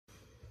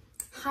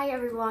Hi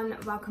everyone,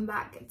 welcome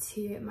back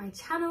to my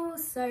channel.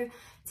 So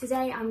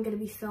today I'm going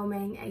to be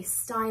filming a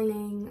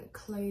styling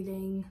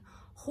clothing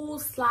haul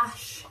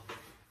slash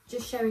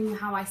just showing you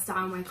how I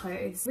style my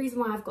clothes. The reason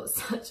why I've got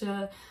such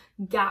a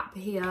gap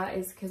here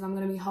is because I'm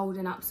going to be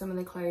holding up some of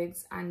the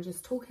clothes and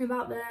just talking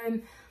about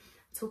them,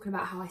 talking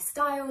about how I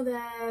style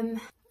them.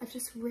 I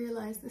just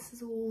realised this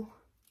is all,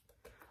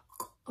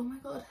 oh my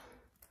god.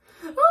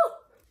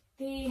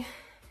 Oh!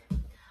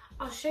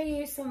 I'll show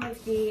you some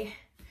of the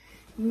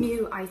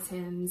new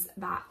items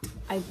that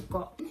I've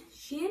got.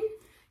 Shein,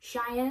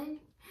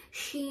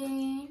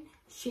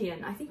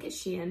 I think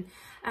it's Shein.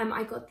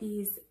 I got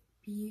these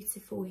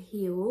beautiful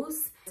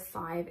heels.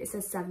 5, it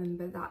says 7,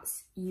 but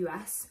that's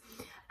US.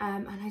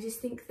 And I just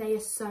think they are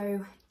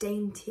so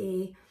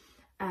dainty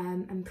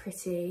and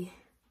pretty.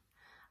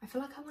 I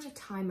feel like I want to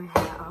tie my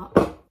hair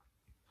up.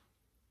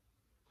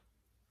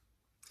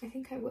 I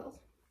think I will.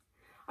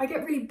 I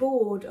get really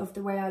bored of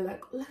the way I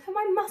look. Look at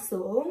my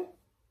muscle.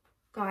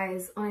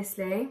 Guys,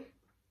 honestly.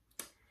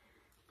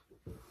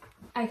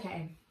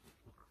 Okay.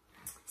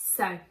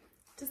 So,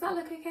 does that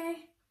look okay?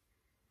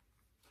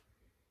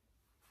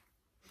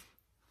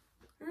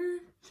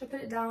 Should I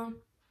put it down?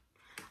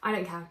 I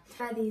don't care.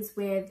 I wear these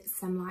with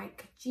some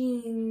like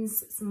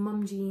jeans, some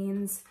mum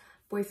jeans,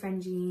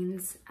 boyfriend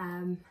jeans.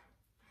 And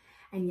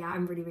yeah,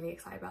 I'm really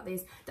excited about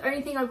these. The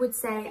only thing I would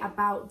say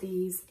about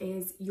these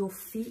is your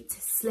feet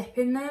slip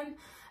in them.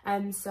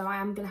 So I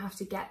am gonna have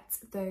to get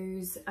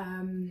those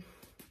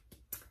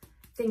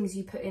things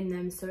you put in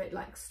them so it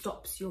like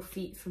stops your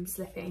feet from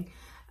slipping.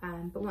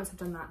 But once I've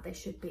done that, they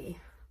should be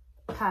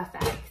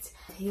perfect.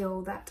 The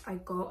heel that I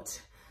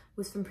got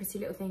was from Pretty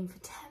Little Thing for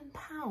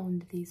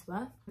 £10, these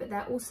were. But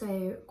they're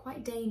also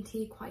quite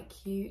dainty, quite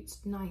cute,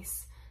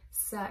 nice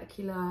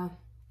circular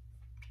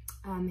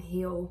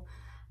heel.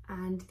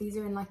 And these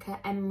are in like an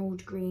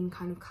emerald green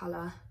kind of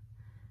colour.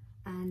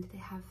 And they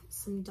have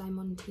some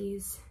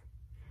diamantes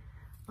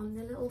on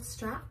the little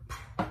strap.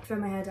 Throw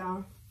my hair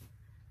down.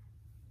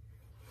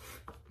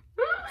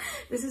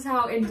 This is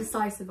how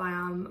indecisive I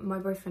am. My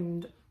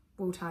boyfriend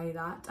will tell you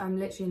that. I'm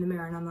literally in the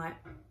mirror and I'm like,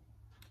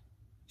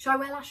 should I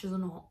wear lashes or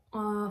not?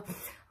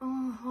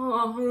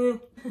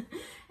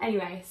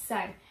 Anyway,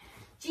 so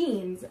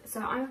jeans.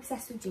 So I'm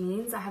obsessed with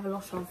jeans. I have a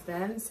lot of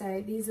them.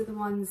 So these are the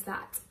ones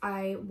that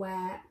I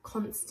wear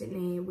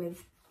constantly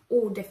with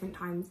all different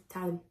types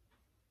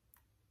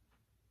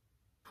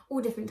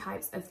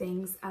of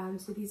things.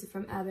 So these are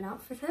from Urban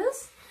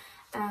Outfitters.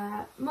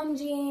 Mum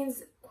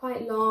jeans,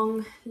 quite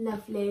long,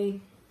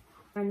 lovely.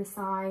 In the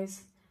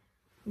size,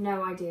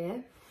 no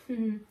idea.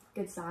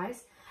 Good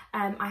size.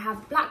 I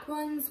have black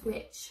ones,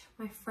 which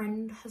my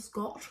friend has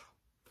got.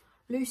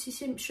 Lucy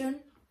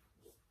Simpson.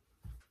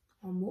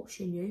 I'm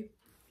watching you.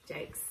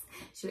 Jokes.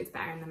 She looks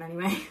better in them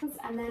anyway.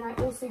 And then I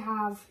also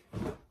have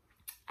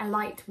a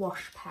light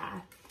wash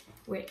pair,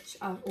 which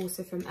are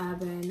also from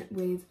Urban,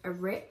 with a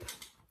rip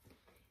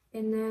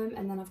in them,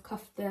 and then I've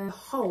cuffed the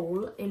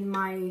hole in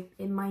my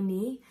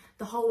knee.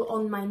 The hole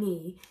on my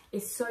knee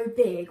is so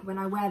big when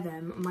I wear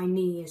them, my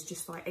knee is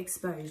just like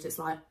exposed. It's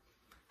like,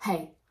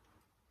 hey.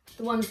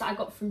 The ones that I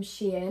got from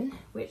Shein,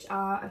 which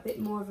are a bit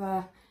more of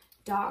a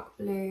dark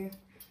blue.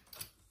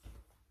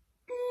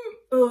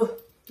 Oh,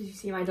 did you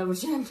see my double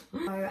chin?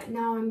 So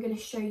now I'm going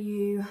to show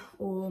you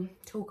or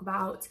talk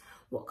about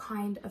what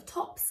kind of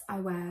tops I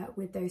wear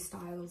with those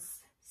style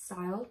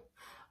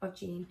of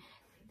jean.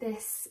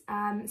 This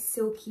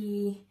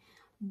silky,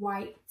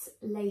 white,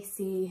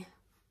 lacy,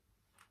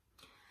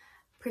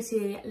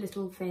 Pretty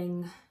Little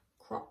Thing,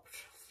 cropped,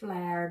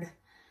 flared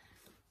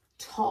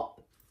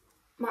top.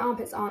 My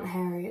armpits aren't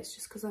hairy, it's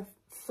just because I've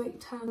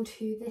flaked down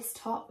to this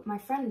top. My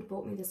friend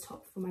bought me this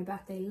top for my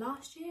birthday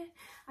last year.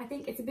 I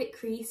think it's a bit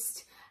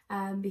creased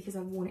because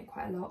I've worn it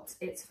quite a lot.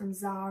 It's from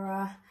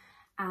Zara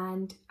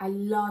and I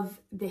love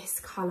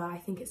this colour. I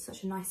think it's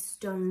such a nice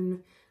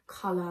stone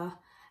colour.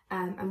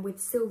 And with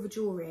silver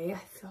jewellery, I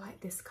feel like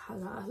this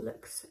colour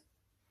looks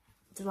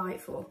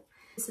delightful.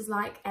 This is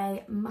like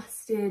a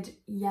mustard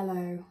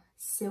yellow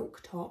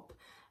silk top,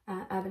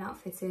 Urban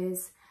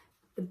Outfitters.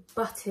 The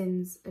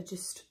buttons are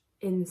just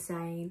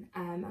insane,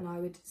 and I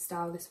would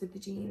style this with the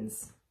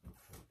jeans.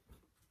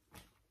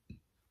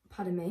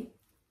 Pardon me.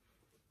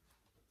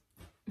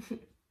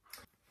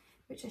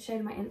 Which I showed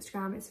on my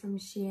Instagram. It's from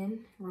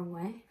Shein. Wrong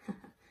way.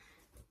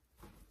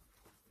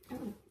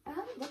 Oh,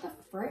 what the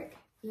frick?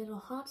 Little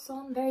hearts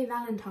on, very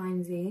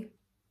Valentine's-y.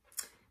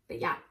 But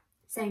yeah,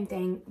 same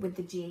thing with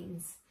the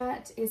jeans.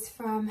 That is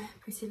from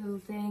Pretty Little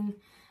Thing.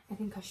 I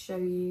think I'll show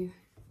you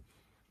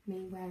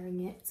me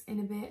wearing it in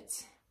a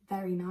bit.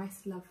 Very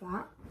nice, love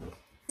that.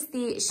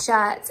 The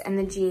shirt and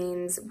the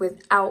jeans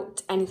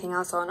without anything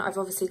else on. I've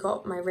obviously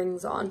got my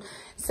rings on.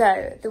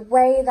 So the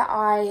way that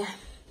I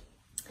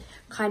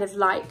kind of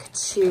like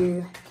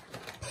to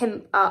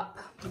pimp up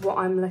what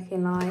I'm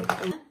looking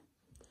like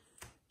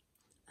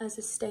as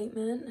a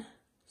statement.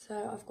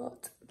 So I've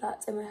got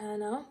that in my hair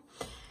now.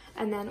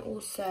 And then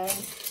also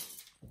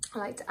I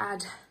like to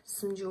add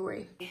some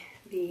jewellery.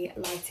 The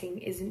lighting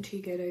isn't too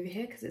good over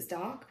here because it's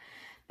dark,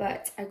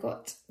 but I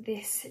got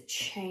this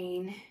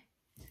chain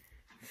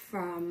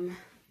from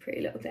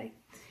Pretty Little Thing.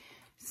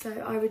 So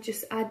I would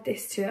just add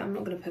this to it. I'm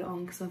not going to put it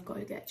on because I've got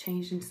to get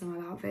changed into some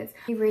of the outfits.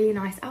 A really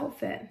nice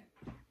outfit,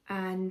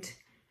 and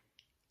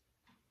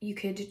you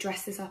could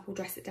dress this up or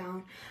dress it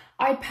down.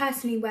 I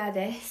personally wear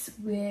this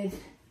with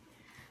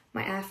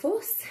my Air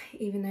Force,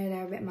 even though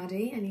they're a bit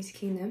muddy. I need to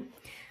clean them.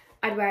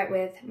 I'd wear it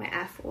with my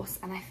Air Force,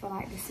 and I feel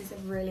like this is a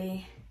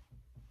really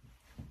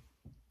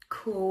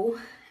cool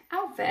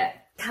outfit.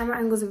 Camera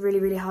angles are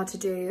really hard to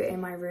do in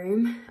my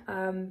room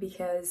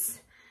because,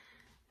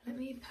 let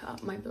me put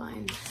up my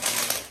blind,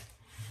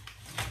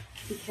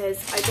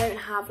 because I don't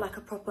have like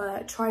a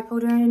proper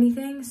tripod or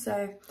anything, so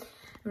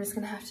I'm just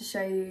gonna have to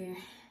show you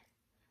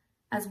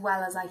as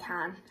well as I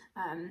can.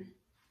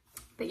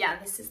 But yeah,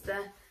 this is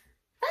the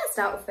first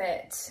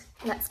outfit.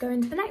 Let's go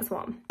into the next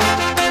one.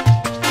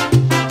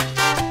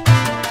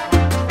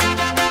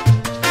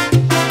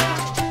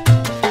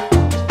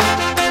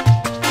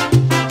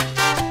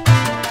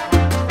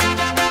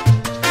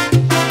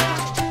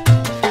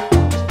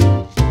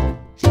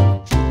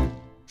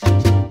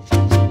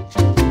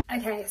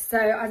 Okay, so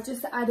I've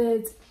just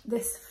added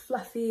this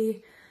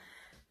fluffy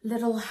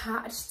little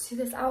hat to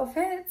this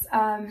outfit.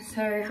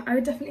 So I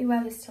would definitely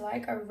wear this to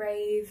like a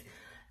rave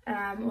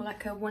or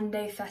like a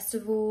one-day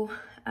festival.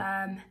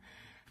 But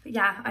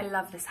yeah, I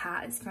love this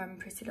hat. It's from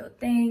Pretty Little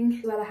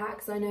Thing. I wear the hat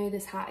because I know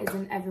this hat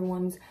isn't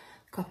everyone's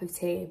cup of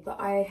tea, but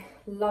I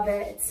love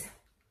it.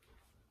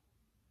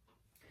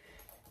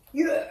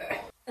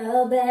 Yeah.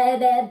 Oh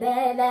baby,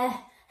 baby,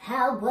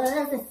 how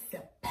was it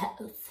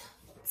supposed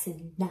to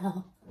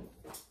know?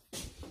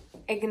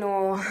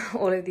 Ignore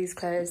all of these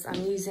clothes.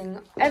 I'm using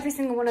every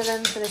single one of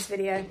them for this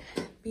video.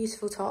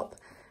 Beautiful top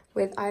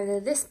with either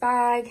this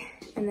bag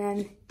and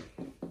then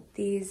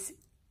these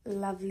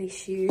lovely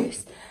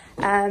shoes.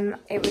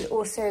 It would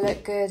also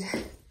look good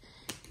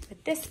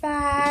with this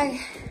bag,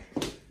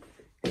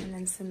 and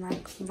then some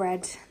like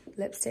red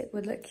lipstick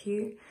would look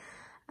cute.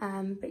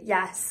 But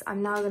yes,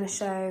 I'm now going to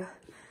show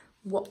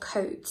what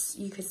coats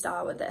you could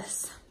style with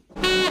this.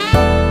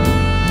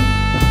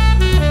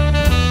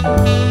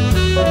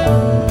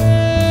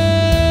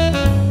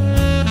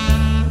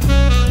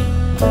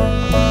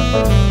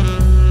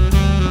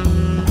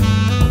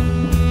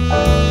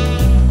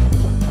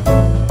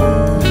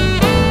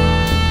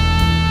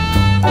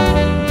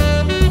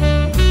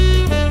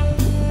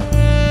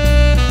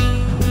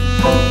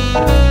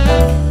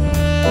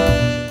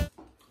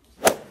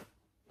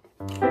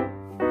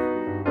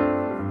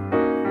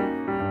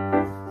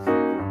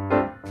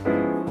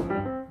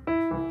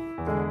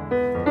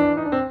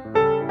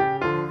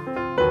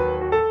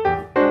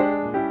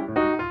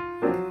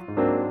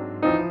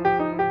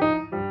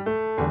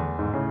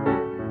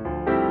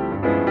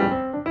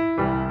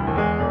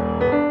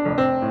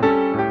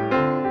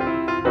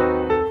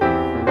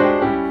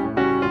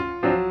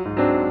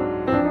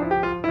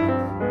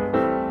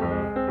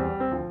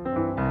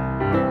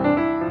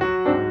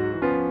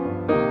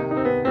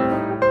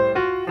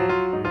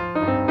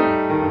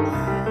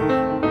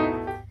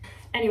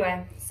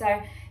 Anyway,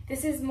 so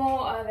this is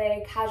more of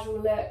a casual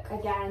look.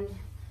 Again,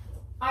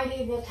 I'd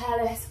either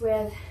pair this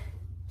with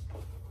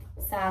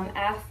some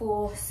Air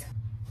Force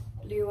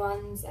blue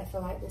ones. I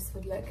feel like this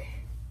would look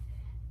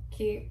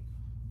cute.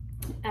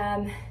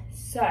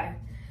 So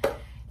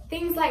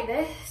things like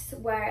this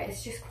where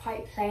it's just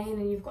quite plain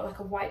and you've got like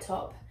a white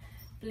top,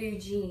 blue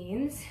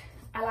jeans,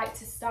 I like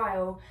to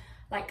style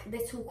like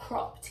little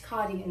cropped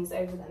cardigans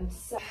over them.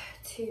 So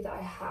two that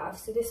I have.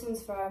 So this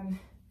one's from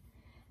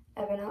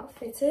Urban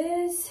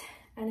Outfitters,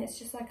 and it's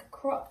just like a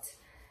cropped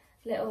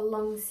little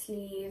long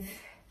sleeve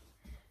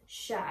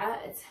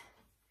shirt,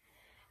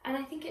 and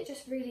I think it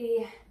just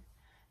really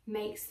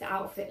makes the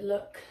outfit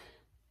look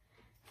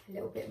a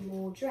little bit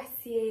more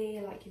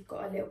dressy, like you've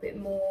got a little bit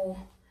more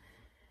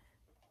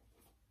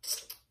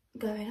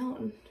going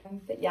on.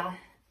 But yeah,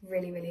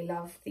 really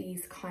love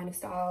these kind of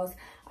styles.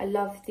 I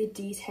love the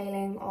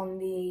detailing on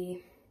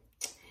the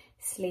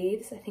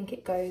sleeves. I think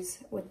it goes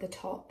with the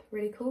top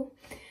really cool.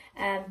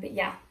 But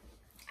yeah,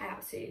 I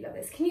absolutely love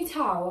this. Can you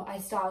tell I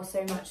style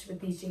so much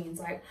with these jeans?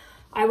 Like,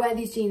 I wear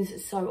these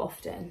jeans so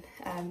often.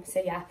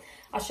 So yeah,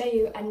 I'll show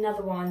you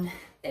another one.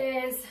 It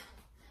is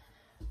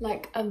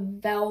like a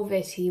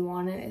velvety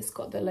one, and it's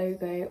got the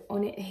logo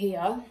on it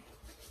here.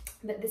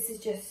 But this is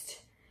just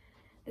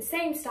the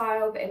same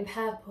style, but in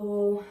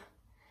purple,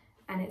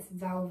 and it's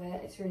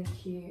velvet. It's really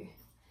cute.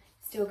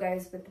 Still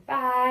goes with the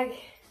bag.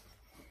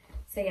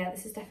 So yeah,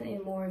 this is definitely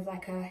more of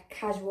like a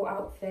casual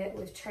outfit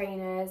with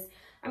trainers.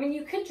 I mean,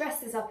 you could dress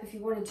this up if you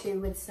wanted to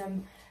with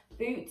some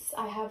boots.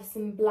 I have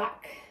some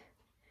black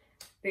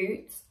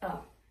boots.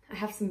 Oh, I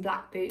have some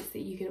black boots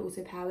that you could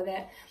also pair with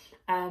it.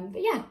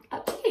 But yeah,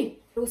 up to you.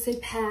 Also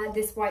pair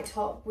this white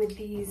top with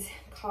these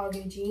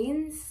cargo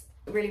jeans.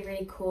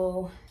 Really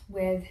cool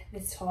with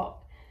this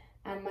top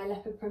and my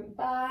leopard print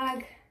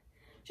bag.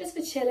 Just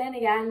for chilling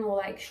again, or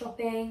like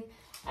shopping.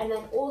 And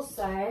then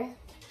also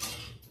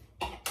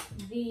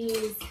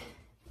these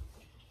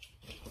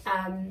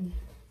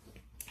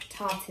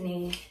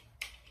tartany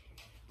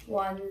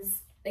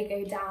ones. They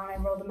go down, I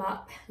roll them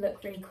up,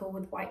 look really cool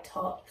with white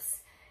tops.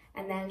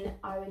 And then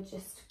I would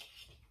just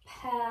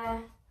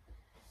pair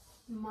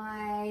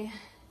my,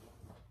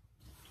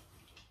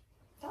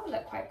 that would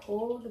look quite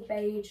cool, the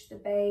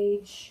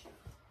beige,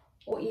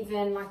 or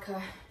even like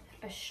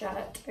a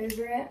shirt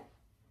over it.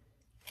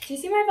 Do you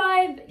see my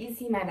vibe? You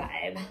see my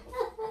vibe.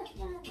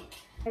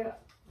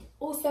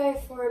 Also,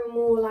 for a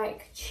more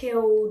like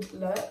chilled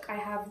look, I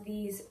have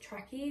these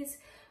trackies,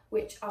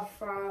 which are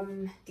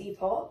from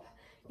Depop.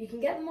 You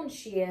can get them on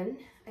Shein,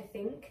 I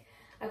think.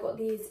 I got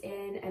these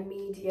in a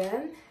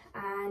medium,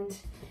 and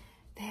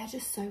they are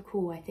just so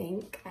cool, I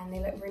think. And they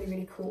look really,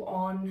 really cool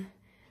on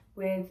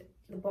with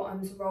the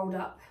bottoms rolled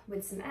up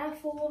with some Air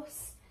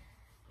Force.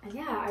 And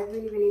yeah, I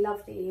really, really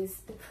love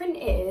these. The print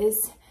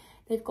is,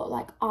 they've got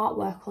like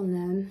artwork on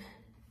them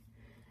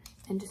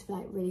and just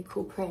like really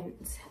cool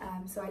print.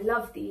 So I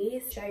love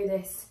these. Show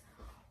this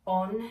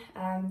on.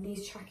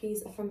 These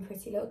trackies are from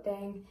Pretty Little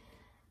Thing.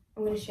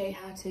 I'm going to show you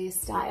how to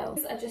style.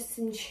 These are just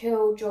some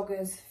chill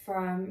joggers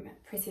from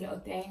Pretty Little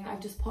Thing.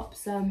 I've just popped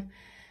some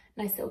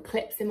nice little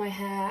clips in my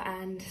hair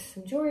and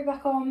some jewellery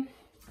back on.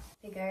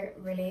 They go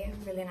really,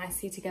 really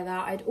nicely together.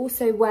 I'd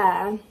also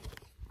wear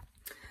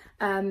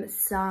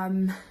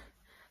some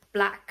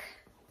black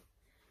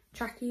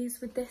trackies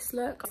with this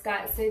look.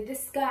 Skirt. So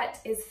this skirt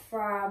is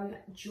from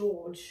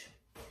George.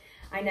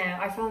 I know,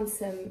 I found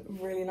some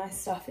really nice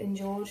stuff in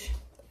George.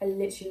 I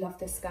literally love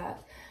this skirt.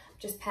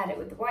 Just paired it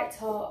with the white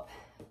top,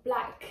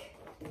 black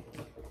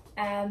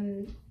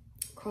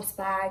cross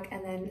bag,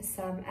 and then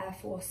some Air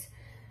Force.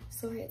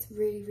 Sorry, it's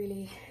really,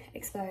 really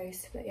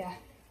exposed, but yeah,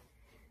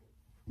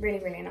 really,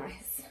 really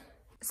nice.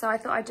 So I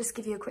thought I'd just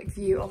give you a quick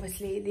view.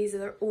 Obviously, these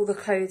are all the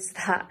clothes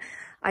that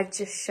I've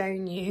just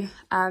shown you.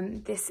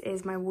 This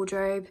is my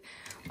wardrobe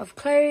of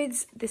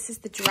clothes. This is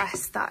the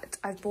dress that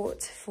I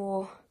bought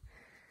for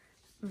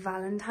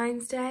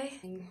Valentine's Day,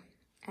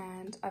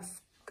 and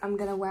I'm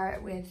gonna wear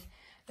it with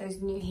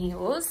those new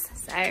heels,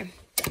 so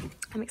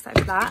I'm excited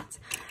for that.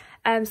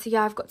 So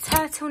yeah, I've got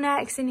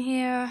turtlenecks in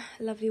here,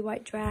 a lovely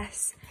white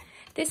dress.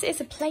 This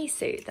is a play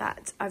suit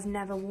that I've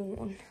never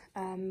worn,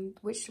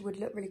 which would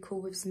look really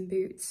cool with some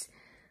boots.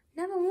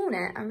 Never worn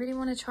it. I really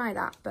want to try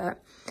that,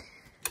 but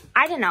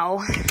I don't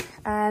know.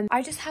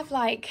 I just have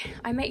like,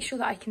 I make sure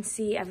that I can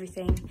see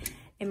everything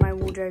in my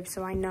wardrobe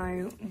so I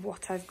know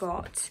what I've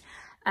got.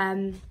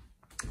 And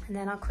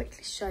then I'll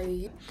quickly show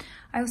you.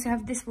 I also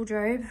have this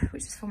wardrobe,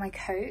 which is for my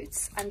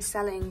coats. I'm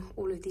selling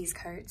all of these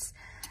coats.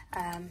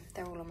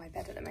 They're all on my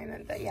bed at the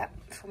moment, but yeah,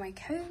 for my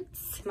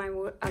coats. My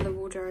other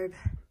wardrobe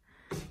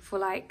for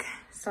like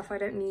stuff I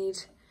don't need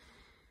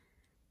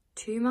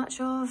too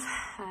much of.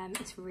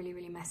 It's really,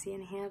 really messy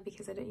in here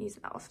because I don't use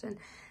it that often.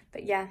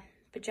 But yeah,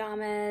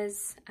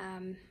 pajamas.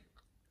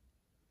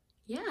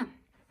 Yeah.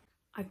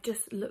 I've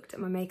just looked at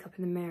my makeup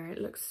in the mirror.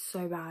 It looks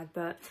so bad,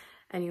 but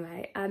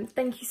anyway,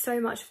 thank you so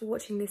much for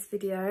watching this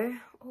video.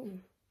 Oh.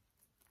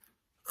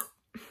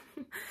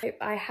 Hope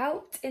I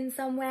helped in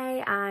some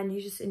way and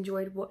you just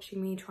enjoyed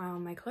watching me try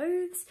on my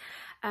clothes.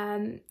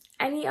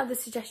 Any other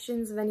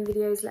suggestions of any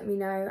videos, let me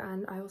know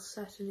and I will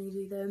certainly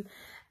do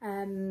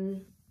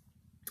them.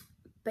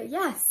 But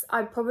yes,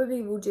 I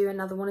probably will do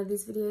another one of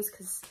these videos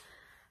because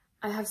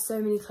I have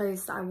so many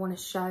clothes that I want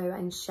to show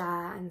and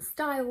share and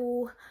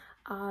style.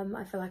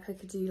 I feel like I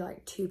could do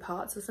like 2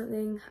 parts or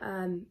something.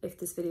 If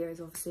this video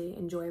is obviously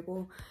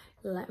enjoyable,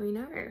 let me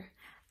know.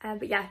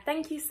 But yeah,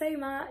 thank you so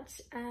much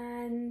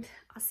and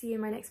I'll see you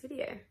in my next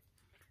video.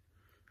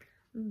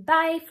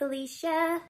 Bye, Felicia.